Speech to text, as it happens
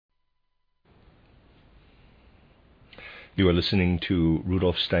You are listening to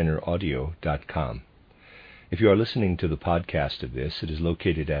RudolfSteinerAudio.com. If you are listening to the podcast of this, it is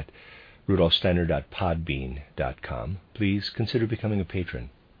located at rudolfsteiner.podbean.com. Please consider becoming a patron.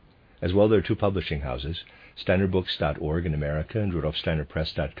 As well, there are two publishing houses, steinerbooks.org in America and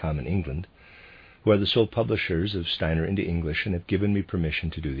rudolfsteinerpress.com in England, who are the sole publishers of Steiner into English and have given me permission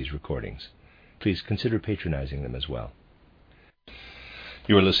to do these recordings. Please consider patronizing them as well.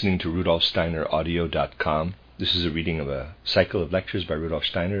 You are listening to RudolfSteinerAudio.com. This is a reading of a cycle of lectures by Rudolf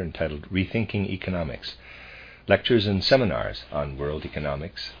Steiner entitled Rethinking Economics, Lectures and Seminars on World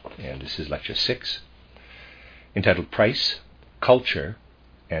Economics, and this is Lecture 6, entitled Price, Culture,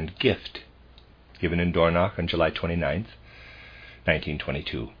 and Gift, given in Dornach on July 29th,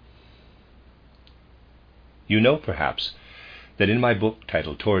 1922. You know, perhaps, that in my book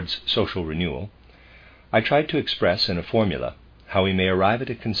titled Towards Social Renewal, I tried to express in a formula how we may arrive at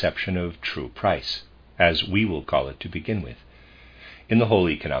a conception of true price, as we will call it to begin with, in the whole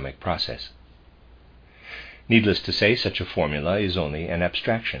economic process. Needless to say, such a formula is only an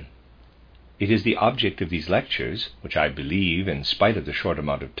abstraction. It is the object of these lectures, which I believe, in spite of the short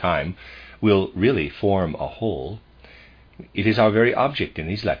amount of time, will really form a whole. It is our very object in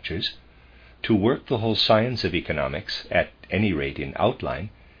these lectures to work the whole science of economics, at any rate in outline,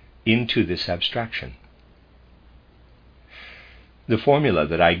 into this abstraction. The formula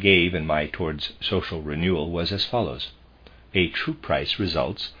that I gave in my Towards Social Renewal was as follows. A true price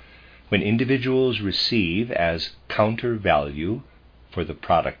results when individuals receive as counter value for the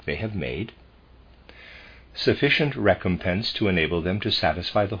product they have made sufficient recompense to enable them to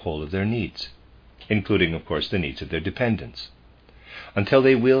satisfy the whole of their needs, including, of course, the needs of their dependents, until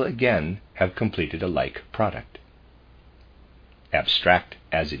they will again have completed a like product. Abstract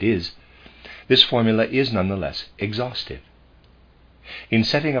as it is, this formula is nonetheless exhaustive. In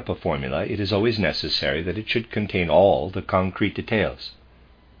setting up a formula, it is always necessary that it should contain all the concrete details.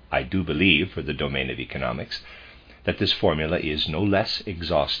 I do believe, for the domain of economics, that this formula is no less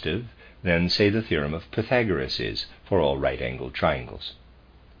exhaustive than, say, the theorem of Pythagoras is for all right-angled triangles.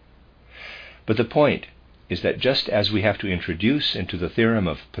 But the point is that just as we have to introduce into the theorem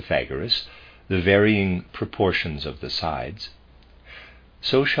of Pythagoras the varying proportions of the sides,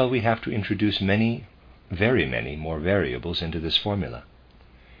 so shall we have to introduce many, very many more variables into this formula.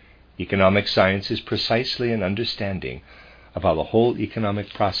 Economic science is precisely an understanding of how the whole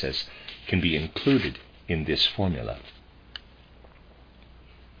economic process can be included in this formula.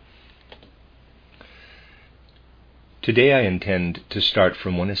 Today I intend to start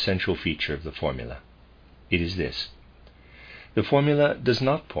from one essential feature of the formula. It is this. The formula does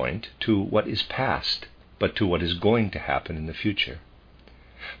not point to what is past, but to what is going to happen in the future.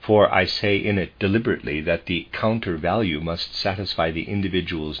 For I say in it deliberately that the counter value must satisfy the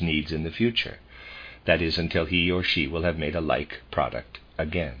individual's needs in the future, that is, until he or she will have made a like product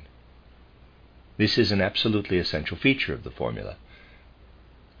again. This is an absolutely essential feature of the formula.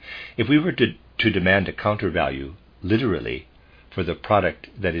 If we were to demand a counter value literally for the product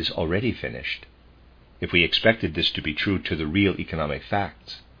that is already finished, if we expected this to be true to the real economic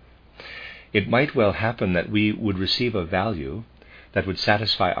facts, it might well happen that we would receive a value that would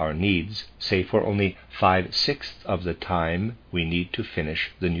satisfy our needs, say, for only 5/6 of the time we need to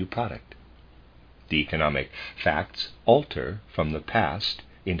finish the new product. The economic facts alter from the past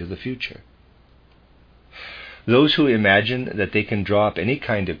into the future. Those who imagine that they can draw up any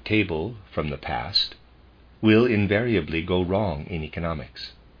kind of table from the past will invariably go wrong in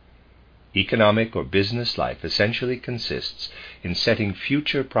economics. Economic or business life essentially consists in setting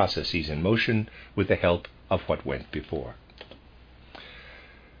future processes in motion with the help of what went before.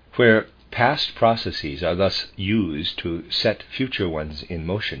 Where past processes are thus used to set future ones in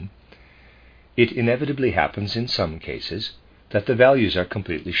motion, it inevitably happens in some cases that the values are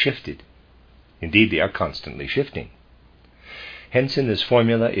completely shifted. Indeed, they are constantly shifting. Hence, in this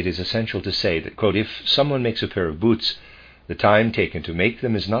formula, it is essential to say that, quote, if someone makes a pair of boots, the time taken to make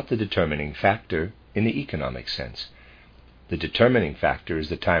them is not the determining factor in the economic sense. The determining factor is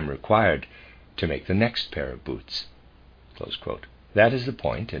the time required to make the next pair of boots, close quote. That is the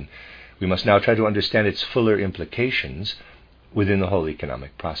point, and we must now try to understand its fuller implications within the whole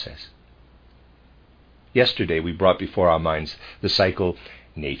economic process. Yesterday we brought before our minds the cycle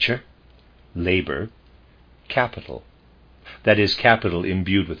nature, labor, capital. That is, capital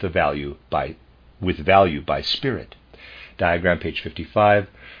imbued with value by spirit. Diagram page 55,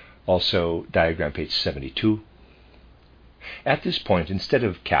 also diagram page 72. At this point, instead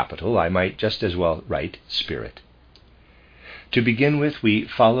of capital, I might just as well write spirit. To begin with, we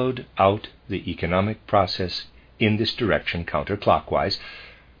followed out the economic process in this direction counterclockwise,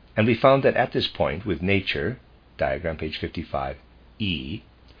 and we found that at this point, with nature, diagram, page 55, E,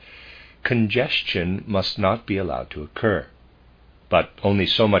 congestion must not be allowed to occur, but only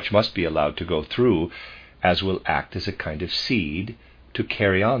so much must be allowed to go through as will act as a kind of seed to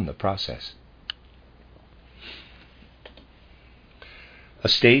carry on the process. A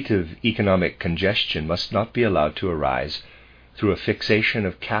state of economic congestion must not be allowed to arise through a fixation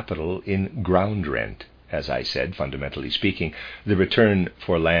of capital in ground rent. As I said, fundamentally speaking, the return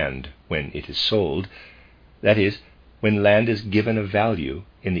for land when it is sold, that is, when land is given a value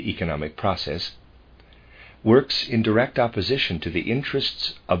in the economic process, works in direct opposition to the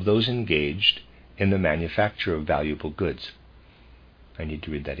interests of those engaged in the manufacture of valuable goods. I need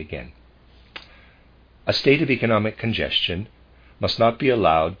to read that again. A state of economic congestion must not be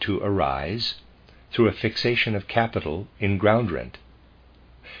allowed to arise through a fixation of capital in ground rent.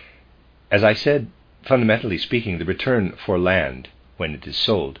 As I said, fundamentally speaking, the return for land when it is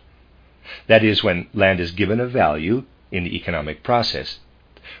sold, that is, when land is given a value in the economic process,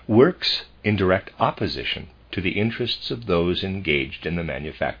 works in direct opposition to the interests of those engaged in the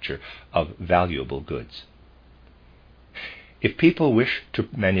manufacture of valuable goods. If people wish to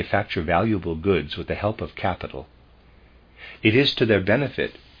manufacture valuable goods with the help of capital, it is to their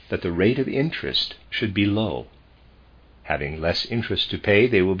benefit that the rate of interest should be low. Having less interest to pay,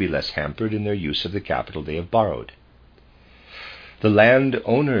 they will be less hampered in their use of the capital they have borrowed. The land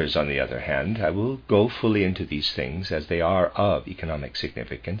owners, on the other hand, I will go fully into these things as they are of economic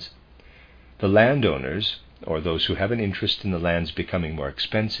significance. The landowners, or those who have an interest in the lands becoming more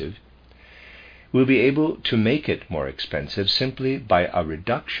expensive, will be able to make it more expensive simply by a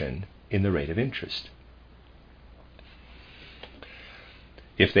reduction in the rate of interest.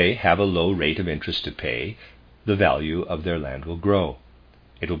 If they have a low rate of interest to pay, the value of their land will grow.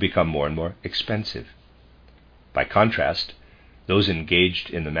 It will become more and more expensive. By contrast, those engaged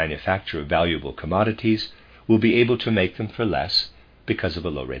in the manufacture of valuable commodities will be able to make them for less because of a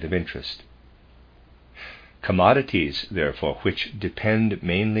low rate of interest. Commodities, therefore, which depend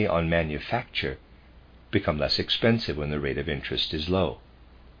mainly on manufacture become less expensive when the rate of interest is low.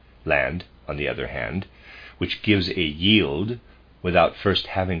 Land, on the other hand, which gives a yield without first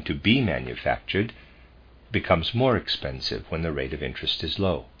having to be manufactured, becomes more expensive when the rate of interest is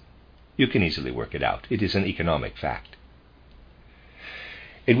low. You can easily work it out. It is an economic fact.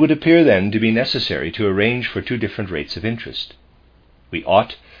 It would appear then to be necessary to arrange for two different rates of interest. We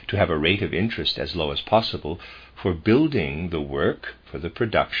ought to have a rate of interest as low as possible for building the work for the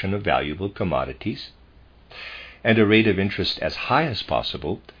production of valuable commodities, and a rate of interest as high as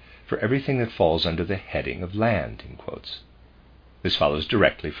possible for everything that falls under the heading of land, in quotes. This follows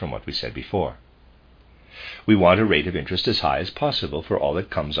directly from what we said before. We want a rate of interest as high as possible for all that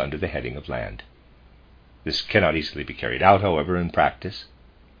comes under the heading of land. This cannot easily be carried out, however, in practice.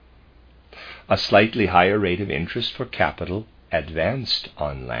 A slightly higher rate of interest for capital advanced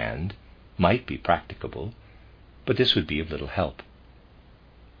on land might be practicable, but this would be of little help.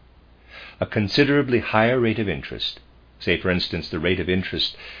 A considerably higher rate of interest, say for instance the rate of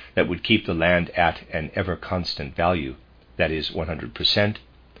interest that would keep the land at an ever-constant value, that is 100%,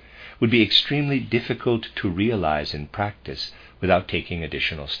 would be extremely difficult to realize in practice without taking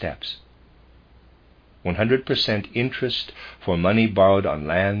additional steps. 100% interest for money borrowed on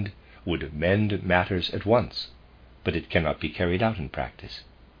land would mend matters at once, but it cannot be carried out in practice.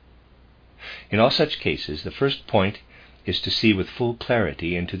 In all such cases, the first point is to see with full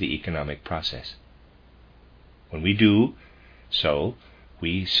clarity into the economic process. When we do so,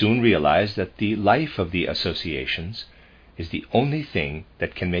 we soon realize that the life of the associations is the only thing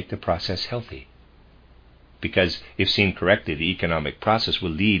that can make the process healthy. Because, if seen correctly, the economic process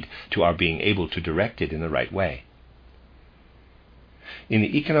will lead to our being able to direct it in the right way. In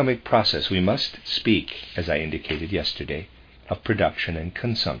the economic process, we must speak, as I indicated yesterday, of production and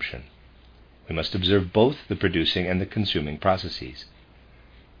consumption. We must observe both the producing and the consuming processes.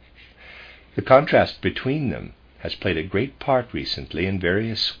 The contrast between them has played a great part recently in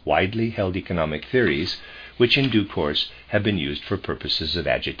various widely held economic theories, which in due course have been used for purposes of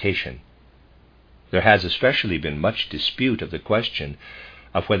agitation. There has especially been much dispute of the question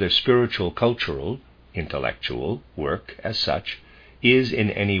of whether spiritual, cultural, intellectual work as such is in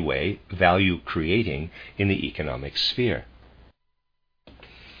any way value-creating in the economic sphere.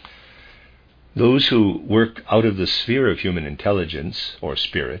 Those who work out of the sphere of human intelligence, or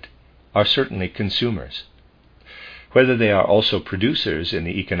spirit, are certainly consumers. Whether they are also producers in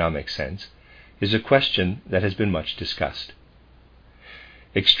the economic sense is a question that has been much discussed.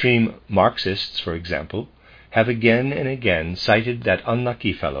 Extreme Marxists, for example, have again and again cited that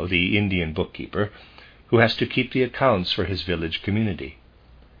unlucky fellow, the Indian bookkeeper, who has to keep the accounts for his village community.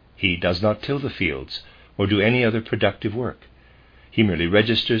 He does not till the fields or do any other productive work. He merely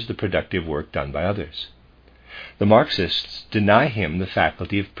registers the productive work done by others. The Marxists deny him the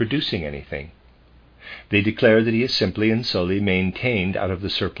faculty of producing anything. They declare that he is simply and solely maintained out of the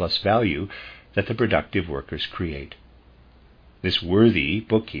surplus value that the productive workers create. This worthy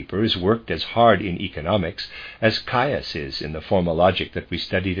bookkeeper is worked as hard in economics as Caius is in the formal logic that we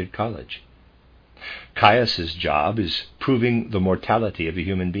studied at college. Caius's job is proving the mortality of a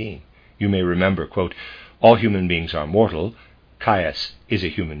human being. You may remember, quote, all human beings are mortal. Caius is a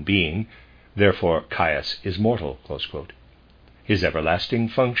human being. Therefore, Caius is mortal, close quote. His everlasting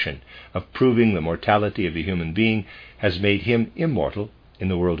function of proving the mortality of a human being has made him immortal in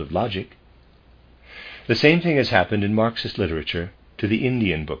the world of logic. The same thing has happened in Marxist literature to the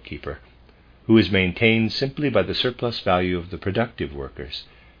Indian bookkeeper, who is maintained simply by the surplus value of the productive workers.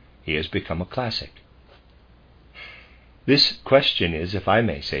 He has become a classic. This question is, if I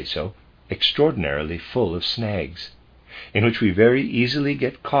may say so, extraordinarily full of snags, in which we very easily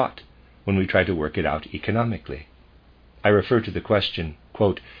get caught when we try to work it out economically. I refer to the question,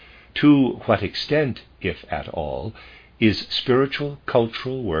 quote, to what extent, if at all, is spiritual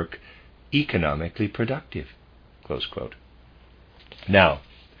cultural work economically productive, close quote. Now,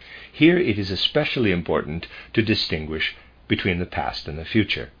 here it is especially important to distinguish between the past and the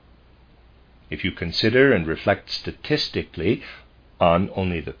future. If you consider and reflect statistically on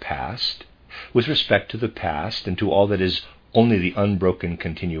only the past, with respect to the past and to all that is only the unbroken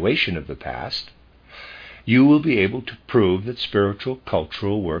continuation of the past, you will be able to prove that spiritual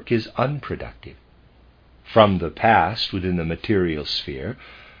cultural work is unproductive. From the past within the material sphere,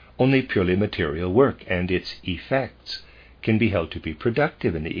 only purely material work and its effects can be held to be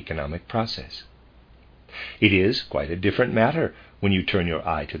productive in the economic process. It is quite a different matter when you turn your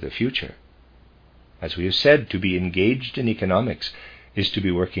eye to the future. As we have said, to be engaged in economics is to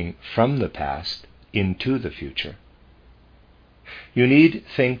be working from the past into the future. You need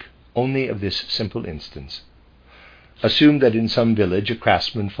think only of this simple instance. Assume that in some village a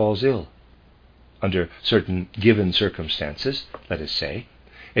craftsman falls ill. Under certain given circumstances, let us say,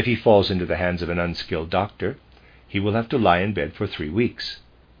 if he falls into the hands of an unskilled doctor, he will have to lie in bed for 3 weeks,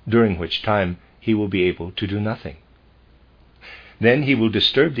 during which time he will be able to do nothing. Then he will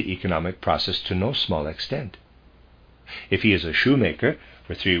disturb the economic process to no small extent. If he is a shoemaker,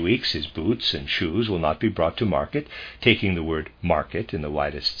 for 3 weeks his boots and shoes will not be brought to market, taking the word market in the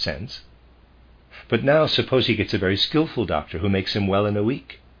widest sense. But now suppose he gets a very skillful doctor who makes him well in a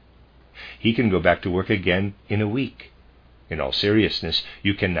week. He can go back to work again in a week. In all seriousness,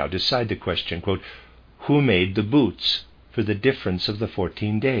 you can now decide the question, quote, who made the boots for the difference of the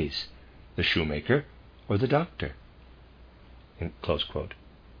 14 days, the shoemaker or the doctor? Close quote.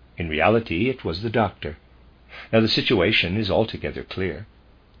 In reality, it was the doctor. Now the situation is altogether clear.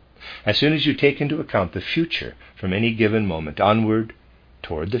 As soon as you take into account the future from any given moment onward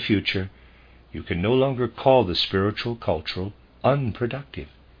toward the future, you can no longer call the spiritual cultural unproductive.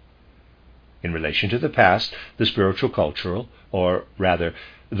 In relation to the past, the spiritual cultural, or rather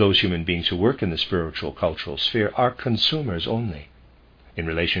those human beings who work in the spiritual cultural sphere, are consumers only. In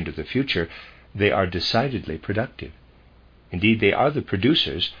relation to the future, they are decidedly productive. Indeed, they are the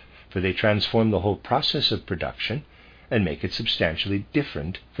producers, for they transform the whole process of production and make it substantially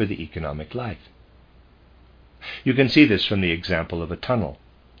different for the economic life. You can see this from the example of a tunnel.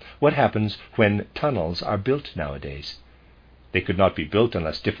 What happens when tunnels are built nowadays? They could not be built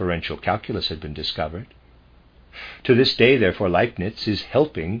unless differential calculus had been discovered. To this day, therefore, Leibniz is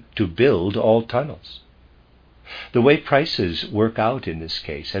helping to build all tunnels. The way prices work out in this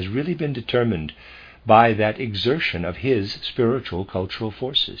case has really been determined by that exertion of his spiritual cultural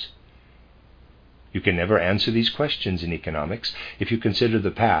forces. You can never answer these questions in economics if you consider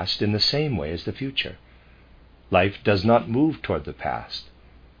the past in the same way as the future. Life does not move toward the past,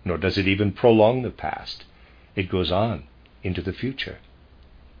 nor does it even prolong the past. It goes on into the future.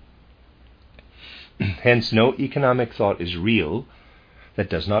 Hence, no economic thought is real that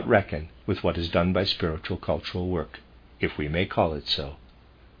does not reckon with what is done by spiritual cultural work, if we may call it so.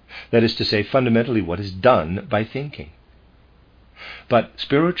 That is to say, fundamentally what is done by thinking. But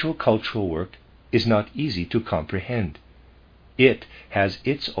spiritual cultural work is not easy to comprehend. It has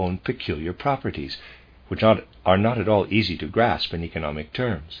its own peculiar properties, which are not at all easy to grasp in economic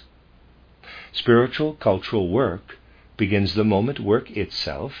terms. Spiritual cultural work begins the moment work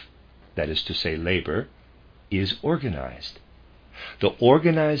itself, that is to say labor, is organized. The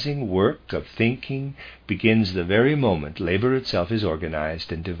organizing work of thinking begins the very moment labor itself is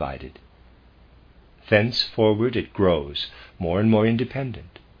organized and divided. Thenceforward it grows more and more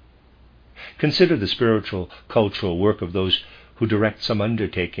independent. Consider the spiritual cultural work of those who direct some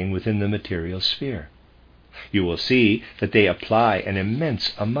undertaking within the material sphere. You will see that they apply an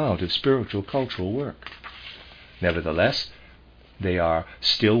immense amount of spiritual cultural work. Nevertheless, they are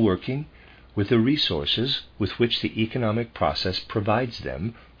still working with the resources with which the economic process provides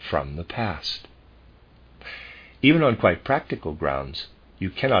them from the past. Even on quite practical grounds, you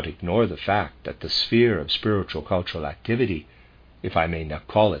cannot ignore the fact that the sphere of spiritual cultural activity, if I may now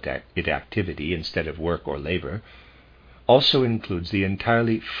call it activity instead of work or labor, also includes the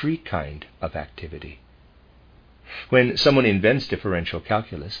entirely free kind of activity. When someone invents differential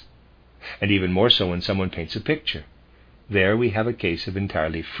calculus, and even more so when someone paints a picture, there we have a case of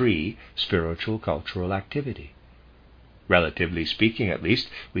entirely free spiritual cultural activity. Relatively speaking, at least,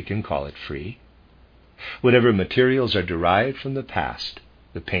 we can call it free. Whatever materials are derived from the past,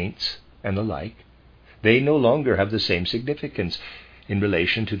 the paints and the like, they no longer have the same significance in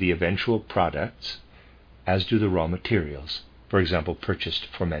relation to the eventual products as do the raw materials, for example, purchased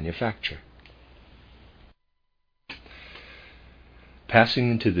for manufacture.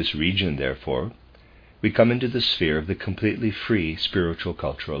 Passing into this region, therefore, we come into the sphere of the completely free spiritual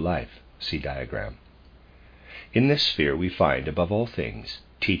cultural life. See diagram. In this sphere we find, above all things,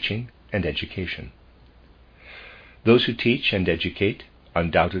 teaching and education. Those who teach and educate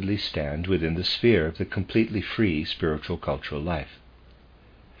undoubtedly stand within the sphere of the completely free spiritual cultural life.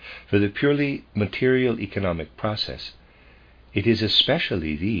 For the purely material economic process, it is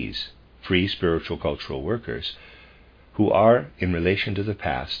especially these free spiritual cultural workers who are, in relation to the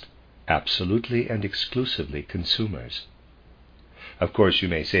past, absolutely and exclusively consumers. Of course, you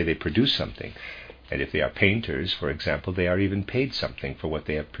may say they produce something, and if they are painters, for example, they are even paid something for what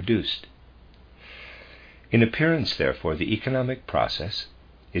they have produced. In appearance, therefore, the economic process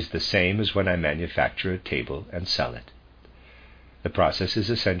is the same as when I manufacture a table and sell it. The process is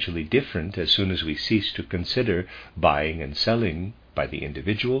essentially different as soon as we cease to consider buying and selling by the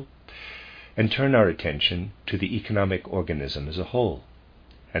individual and turn our attention to the economic organism as a whole.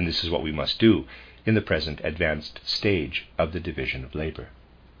 And this is what we must do in the present advanced stage of the division of labor.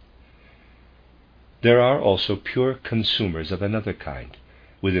 There are also pure consumers of another kind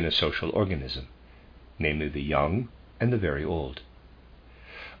within a social organism, namely the young and the very old.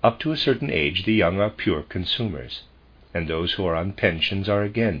 Up to a certain age, the young are pure consumers, and those who are on pensions are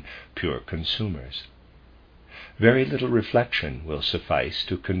again pure consumers. Very little reflection will suffice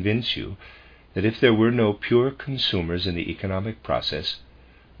to convince you that if there were no pure consumers in the economic process,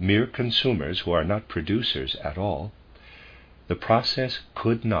 mere consumers who are not producers at all, the process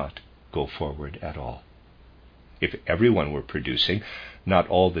could not go forward at all. If everyone were producing, not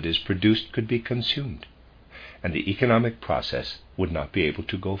all that is produced could be consumed, and the economic process would not be able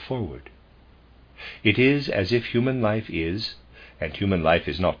to go forward. It is as if human life is, and human life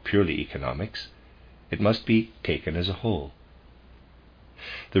is not purely economics, it must be taken as a whole.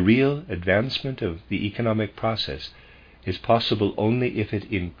 The real advancement of the economic process is possible only if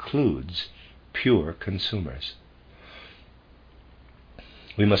it includes pure consumers.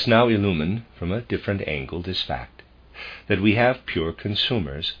 We must now illumine from a different angle this fact, that we have pure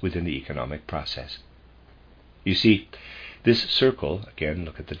consumers within the economic process. You see, this circle, again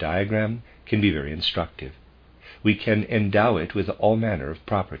look at the diagram, can be very instructive. We can endow it with all manner of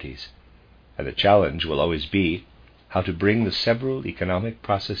properties, and the challenge will always be how to bring the several economic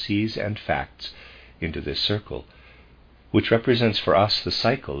processes and facts into this circle, which represents for us the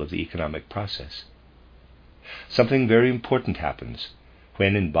cycle of the economic process. Something very important happens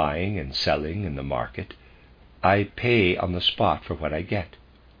when, in buying and selling in the market, I pay on the spot for what I get.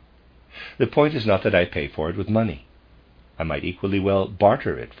 The point is not that I pay for it with money. I might equally well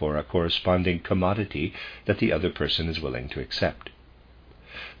barter it for a corresponding commodity that the other person is willing to accept.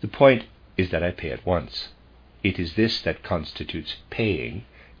 The point is that I pay at once. It is this that constitutes paying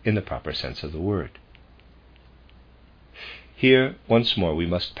in the proper sense of the word. Here, once more, we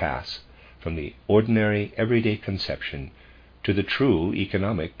must pass from the ordinary, everyday conception to the true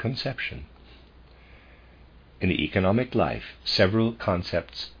economic conception. In the economic life, several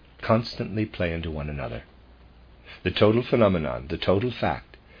concepts constantly play into one another. The total phenomenon, the total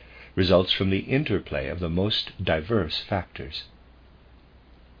fact, results from the interplay of the most diverse factors.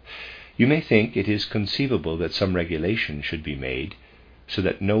 You may think it is conceivable that some regulation should be made so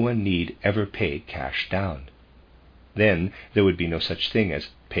that no one need ever pay cash down. Then there would be no such thing as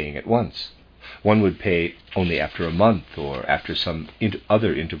paying at once. One would pay only after a month or after some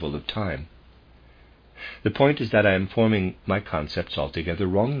other interval of time. The point is that I am forming my concepts altogether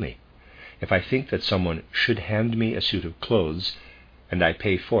wrongly if I think that someone should hand me a suit of clothes and I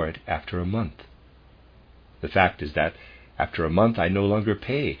pay for it after a month. The fact is that after a month I no longer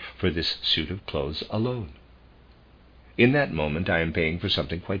pay for this suit of clothes alone. In that moment I am paying for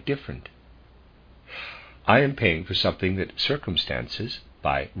something quite different. I am paying for something that circumstances,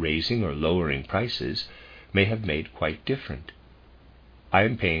 by raising or lowering prices, may have made quite different. I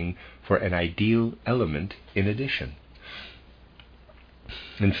am paying for an ideal element in addition.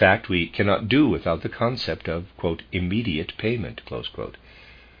 In fact, we cannot do without the concept of, quote, immediate payment, close quote.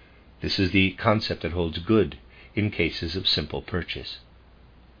 This is the concept that holds good in cases of simple purchase.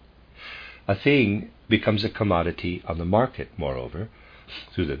 A thing becomes a commodity on the market, moreover,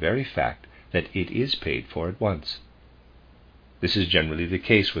 through the very fact that it is paid for at once. This is generally the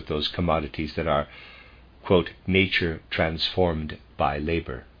case with those commodities that are, quote, nature transformed by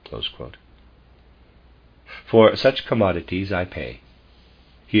labor, close quote. For such commodities I pay.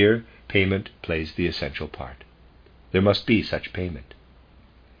 Here, payment plays the essential part. There must be such payment.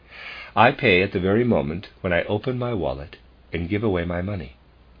 I pay at the very moment when I open my wallet and give away my money.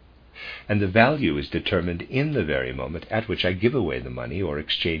 And the value is determined in the very moment at which I give away the money or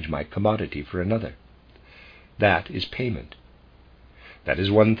exchange my commodity for another. That is payment. That is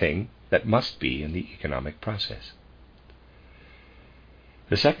one thing that must be in the economic process.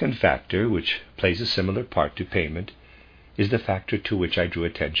 The second factor, which plays a similar part to payment, is the factor to which I drew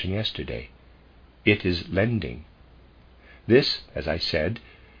attention yesterday. It is lending. This, as I said,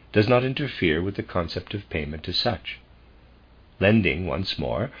 does not interfere with the concept of payment as such. Lending, once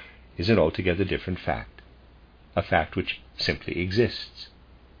more, is an altogether different fact, a fact which simply exists.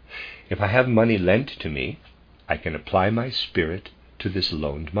 If I have money lent to me, I can apply my spirit to this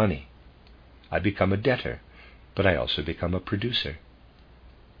loaned money. I become a debtor, but I also become a producer.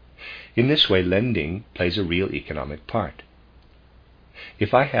 In this way, lending plays a real economic part.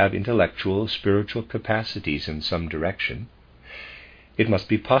 If I have intellectual, spiritual capacities in some direction, it must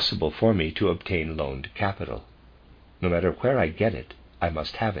be possible for me to obtain loaned capital. No matter where I get it, I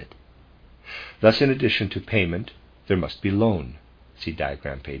must have it. Thus, in addition to payment, there must be loan. See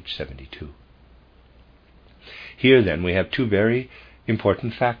diagram page 72. Here, then, we have two very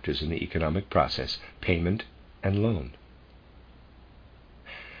important factors in the economic process, payment and loan.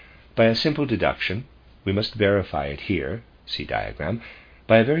 By a simple deduction, we must verify it here, see diagram.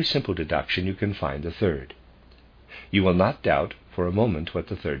 By a very simple deduction, you can find the third. You will not doubt for a moment what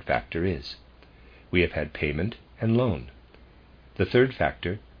the third factor is. We have had payment and loan. The third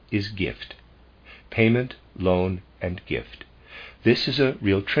factor is gift. Payment, loan, and gift. This is a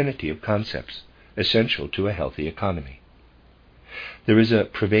real trinity of concepts, essential to a healthy economy. There is a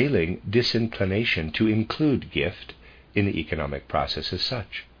prevailing disinclination to include gift in the economic process as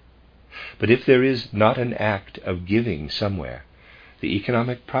such. But if there is not an act of giving somewhere, the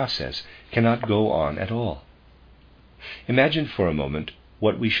economic process cannot go on at all. Imagine for a moment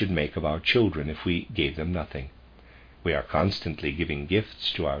what we should make of our children if we gave them nothing. We are constantly giving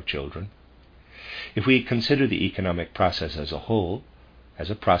gifts to our children. If we consider the economic process as a whole, as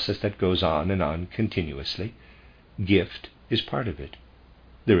a process that goes on and on continuously, gift is part of it.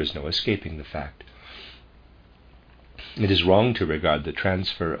 There is no escaping the fact. It is wrong to regard the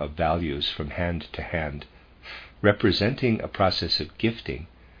transfer of values from hand to hand, representing a process of gifting,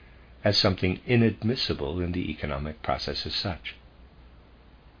 as something inadmissible in the economic process as such.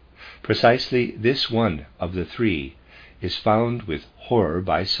 Precisely this one of the three is found with horror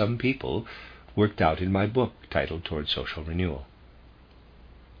by some people, worked out in my book titled Toward Social Renewal.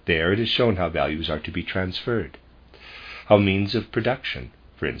 There it is shown how values are to be transferred, how means of production,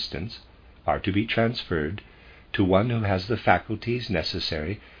 for instance, are to be transferred to one who has the faculties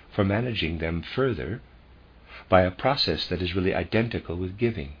necessary for managing them further by a process that is really identical with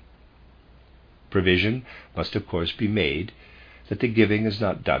giving. Provision must of course be made that the giving is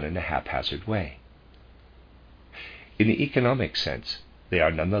not done in a haphazard way. In the economic sense, they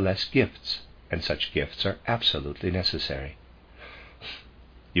are nonetheless gifts, and such gifts are absolutely necessary.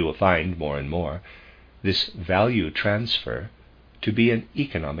 You will find more and more this value transfer to be an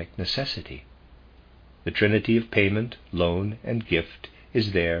economic necessity. The trinity of payment, loan, and gift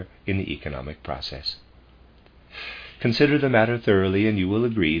is there in the economic process. Consider the matter thoroughly, and you will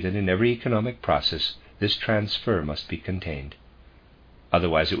agree that in every economic process this transfer must be contained.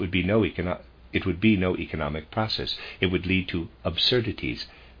 Otherwise it would be no economic process. It would lead to absurdities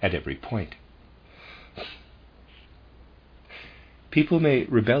at every point. People may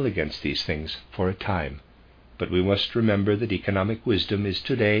rebel against these things for a time, but we must remember that economic wisdom is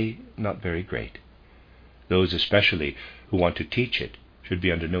today not very great. Those especially who want to teach it should be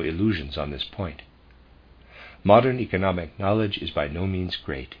under no illusions on this point. Modern economic knowledge is by no means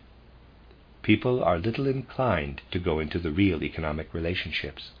great. People are little inclined to go into the real economic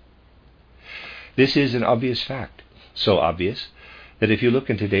relationships. This is an obvious fact, so obvious that if you look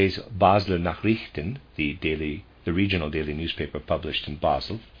in today's Basler Nachrichten, the regional daily newspaper published in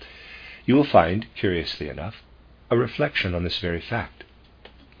Basel, you will find, curiously enough, a reflection on this very fact.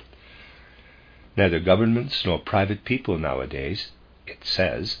 Neither governments nor private people nowadays, it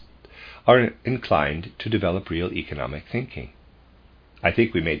says, are inclined to develop real economic thinking. I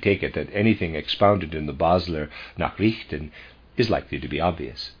think we may take it that anything expounded in the Basler Nachrichten is likely to be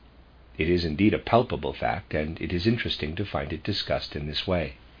obvious. It is indeed a palpable fact, and it is interesting to find it discussed in this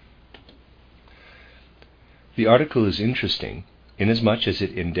way. The article is interesting inasmuch as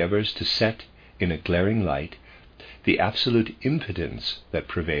it endeavors to set in a glaring light the absolute impotence that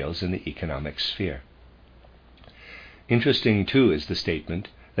prevails in the economic sphere. Interesting, too, is the statement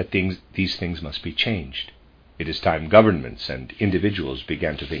that these things must be changed. It is time governments and individuals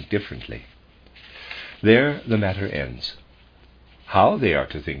began to think differently. There the matter ends. How they are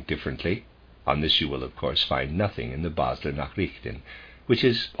to think differently, on this you will of course find nothing in the Basler Nachrichten, which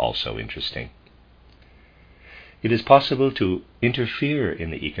is also interesting. It is possible to interfere in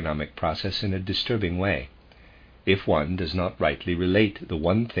the economic process in a disturbing way, if one does not rightly relate the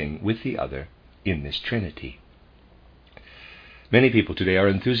one thing with the other in this trinity. Many people today are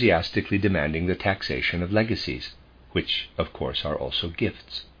enthusiastically demanding the taxation of legacies, which, of course, are also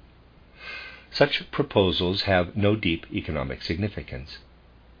gifts. Such proposals have no deep economic significance.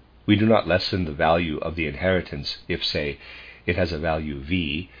 We do not lessen the value of the inheritance if, say, it has a value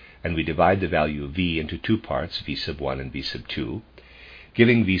V, and we divide the value of V into two parts, V sub 1 and V sub 2,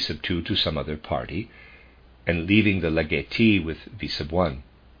 giving V sub 2 to some other party, and leaving the legatee with V sub 1.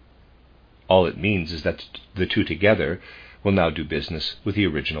 All it means is that the two together will now do business with the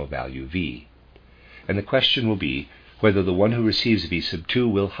original value V. And the question will be whether the one who receives V sub 2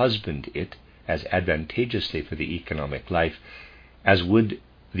 will husband it as advantageously for the economic life as would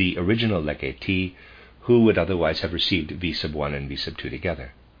the original legatee who would otherwise have received V sub 1 and V sub 2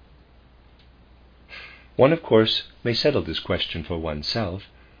 together. One, of course, may settle this question for oneself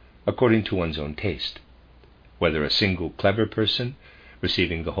according to one's own taste, whether a single clever person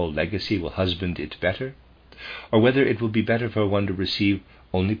receiving the whole legacy will husband it better, or whether it will be better for one to receive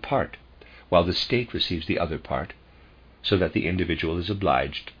only part, while the state receives the other part, so that the individual is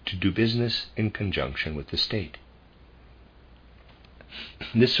obliged to do business in conjunction with the state.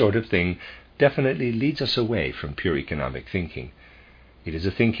 This sort of thing definitely leads us away from pure economic thinking. It is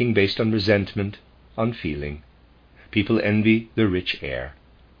a thinking based on resentment, on feeling. People envy the rich heir.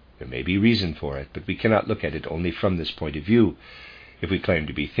 There may be reason for it, but we cannot look at it only from this point of view if we claim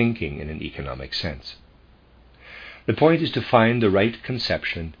to be thinking in an economic sense. The point is to find the right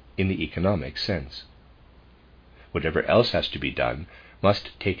conception in the economic sense. Whatever else has to be done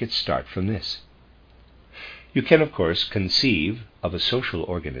must take its start from this. You can, of course, conceive of a social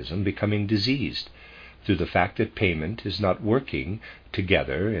organism becoming diseased through the fact that payment is not working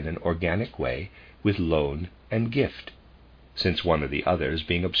together in an organic way with loan and gift, since one or the other is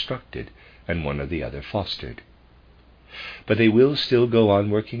being obstructed and one or the other fostered. But they will still go on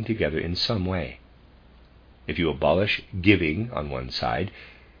working together in some way. If you abolish giving on one side,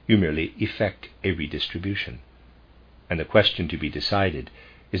 you merely effect a redistribution. And the question to be decided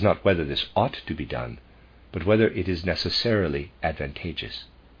is not whether this ought to be done, but whether it is necessarily advantageous.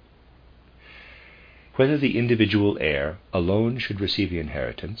 Whether the individual heir alone should receive the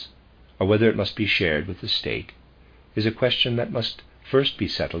inheritance, or whether it must be shared with the state, is a question that must first be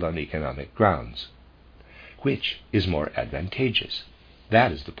settled on economic grounds. Which is more advantageous?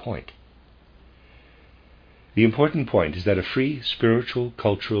 That is the point. The important point is that a free spiritual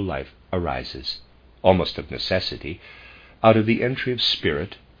cultural life arises, almost of necessity, out of the entry of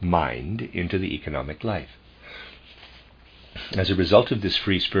spirit, mind, into the economic life. As a result of this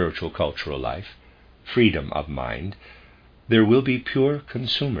free spiritual cultural life, freedom of mind, there will be pure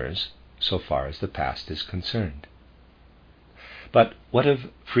consumers so far as the past is concerned. But what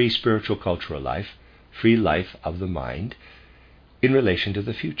of free spiritual cultural life, free life of the mind, in relation to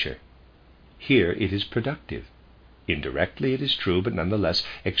the future? Here it is productive. Indirectly it is true, but nonetheless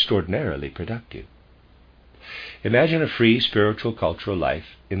extraordinarily productive. Imagine a free spiritual cultural life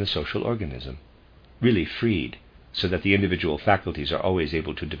in the social organism, really freed, so that the individual faculties are always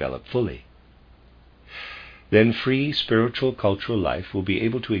able to develop fully. Then free spiritual cultural life will be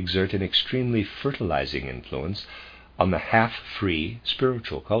able to exert an extremely fertilizing influence on the half-free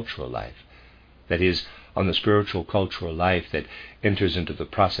spiritual cultural life, that is, on the spiritual cultural life that enters into the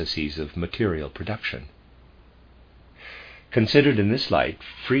processes of material production. Considered in this light,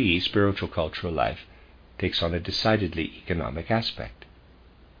 free spiritual cultural life takes on a decidedly economic aspect.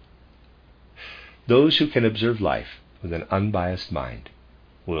 Those who can observe life with an unbiased mind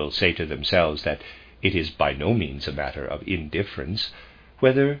will say to themselves that it is by no means a matter of indifference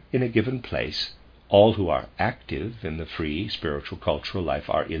whether in a given place all who are active in the free spiritual cultural life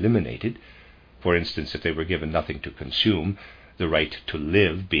are eliminated, for instance, if they were given nothing to consume, the right to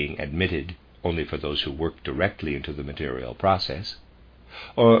live being admitted only for those who work directly into the material process,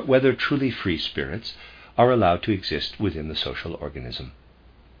 or whether truly free spirits are allowed to exist within the social organism.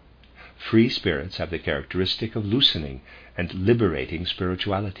 Free spirits have the characteristic of loosening and liberating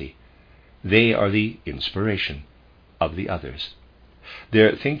spirituality. They are the inspiration of the others.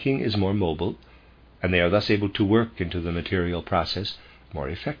 Their thinking is more mobile, and they are thus able to work into the material process more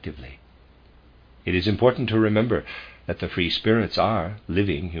effectively. It is important to remember that the free spirits are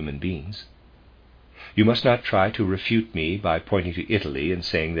living human beings. You must not try to refute me by pointing to Italy and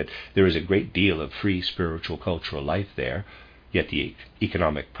saying that there is a great deal of free spiritual cultural life there, yet the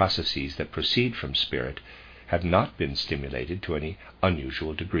economic processes that proceed from spirit have not been stimulated to any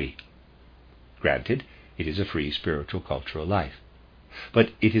unusual degree. Granted, it is a free spiritual cultural life,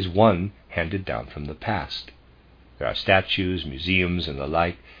 but it is one handed down from the past. There are statues, museums, and the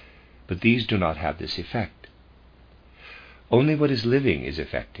like, but these do not have this effect. Only what is living is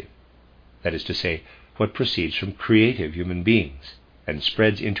effective, that is to say, what proceeds from creative human beings and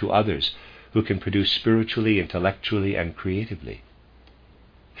spreads into others who can produce spiritually, intellectually, and creatively.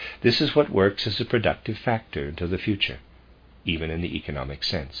 This is what works as a productive factor into the future, even in the economic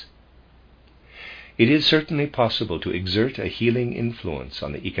sense. It is certainly possible to exert a healing influence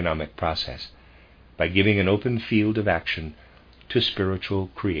on the economic process by giving an open field of action to spiritual,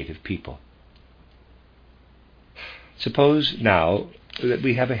 creative people. Suppose now that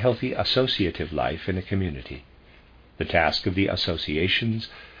we have a healthy associative life in a community. The task of the associations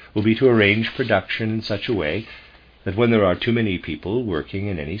will be to arrange production in such a way that when there are too many people working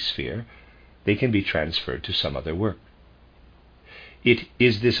in any sphere, they can be transferred to some other work. It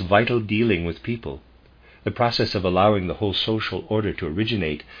is this vital dealing with people, the process of allowing the whole social order to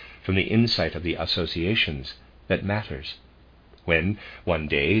originate from the insight of the associations, that matters. When, one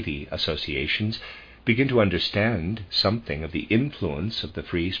day, the associations begin to understand something of the influence of the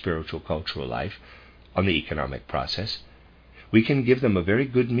free spiritual cultural life on the economic process, we can give them a very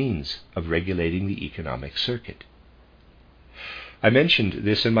good means of regulating the economic circuit. I mentioned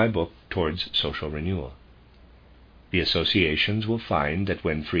this in my book, Towards Social Renewal. The associations will find that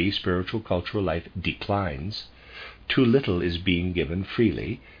when free spiritual cultural life declines, too little is being given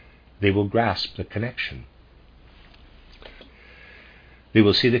freely, they will grasp the connection. They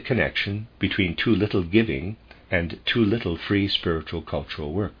will see the connection between too little giving and too little free spiritual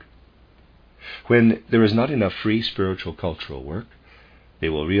cultural work. When there is not enough free spiritual cultural work, they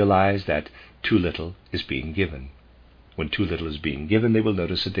will realize that too little is being given. When too little is being given, they will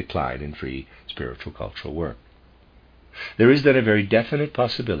notice a decline in free spiritual cultural work. There is then a very definite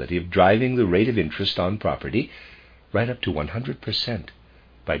possibility of driving the rate of interest on property right up to 100%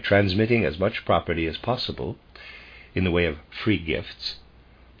 by transmitting as much property as possible in the way of free gifts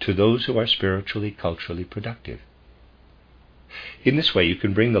to those who are spiritually, culturally productive. In this way, you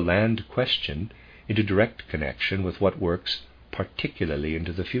can bring the land question into direct connection with what works particularly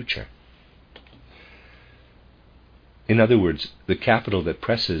into the future. In other words, the capital that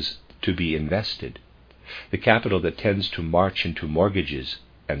presses to be invested, the capital that tends to march into mortgages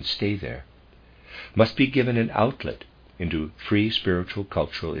and stay there, must be given an outlet into free spiritual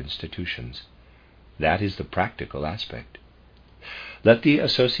cultural institutions. That is the practical aspect. Let the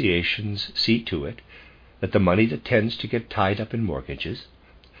associations see to it that the money that tends to get tied up in mortgages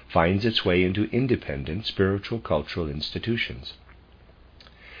finds its way into independent spiritual cultural institutions.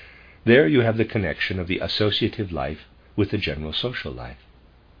 There you have the connection of the associative life with the general social life.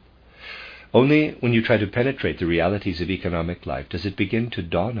 Only when you try to penetrate the realities of economic life does it begin to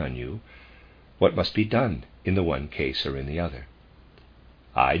dawn on you what must be done in the one case or in the other.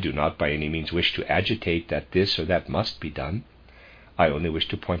 I do not by any means wish to agitate that this or that must be done. I only wish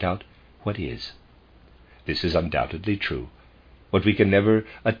to point out what is. This is undoubtedly true, what we can never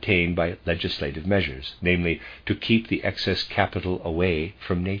attain by legislative measures, namely, to keep the excess capital away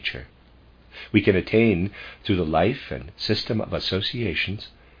from nature. We can attain through the life and system of associations,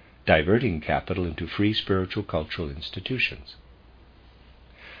 diverting capital into free spiritual cultural institutions.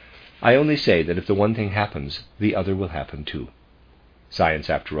 I only say that if the one thing happens, the other will happen too. Science,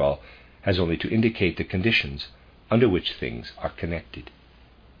 after all, has only to indicate the conditions under which things are connected.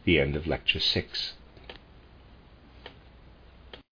 The end of Lecture 6.